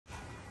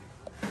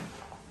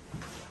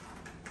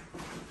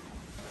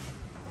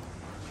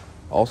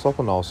Allsopp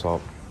and Allsopp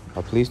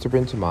are pleased to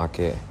bring to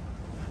market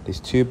this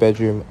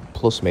 2-bedroom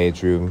plus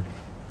maids room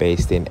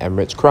based in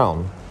Emirates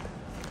Crown.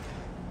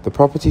 The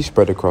property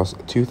spread across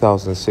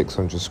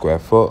 2,600 square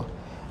foot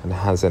and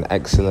has an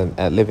excellent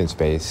living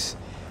space.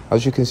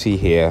 As you can see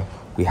here,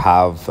 we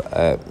have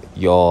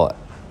your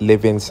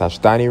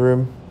living/dining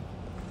room.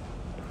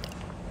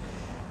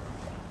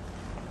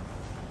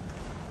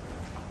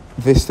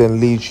 This then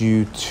leads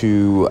you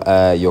to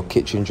your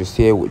kitchen just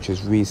here, which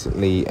has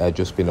recently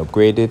just been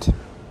upgraded.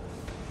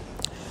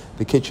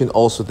 The kitchen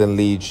also then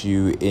leads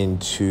you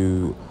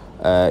into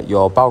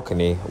your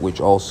balcony,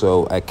 which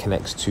also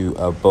connects to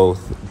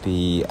both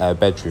the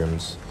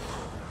bedrooms.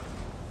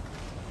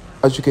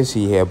 As you can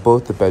see here,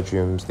 both the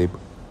bedrooms, they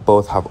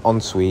both have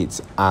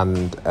en-suites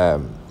and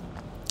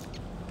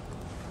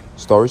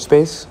storage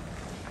space.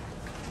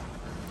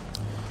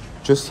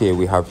 Just here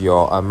we have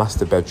your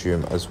master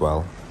bedroom as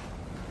well.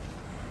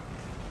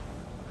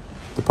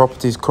 The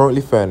property is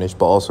currently furnished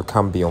but also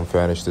can be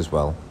unfurnished as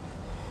well.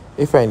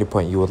 If at any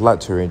point you would like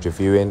to arrange a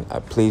viewing,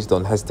 please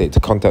don't hesitate to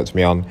contact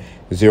me on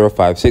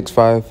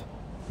 0565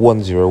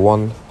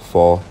 101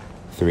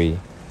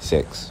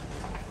 436.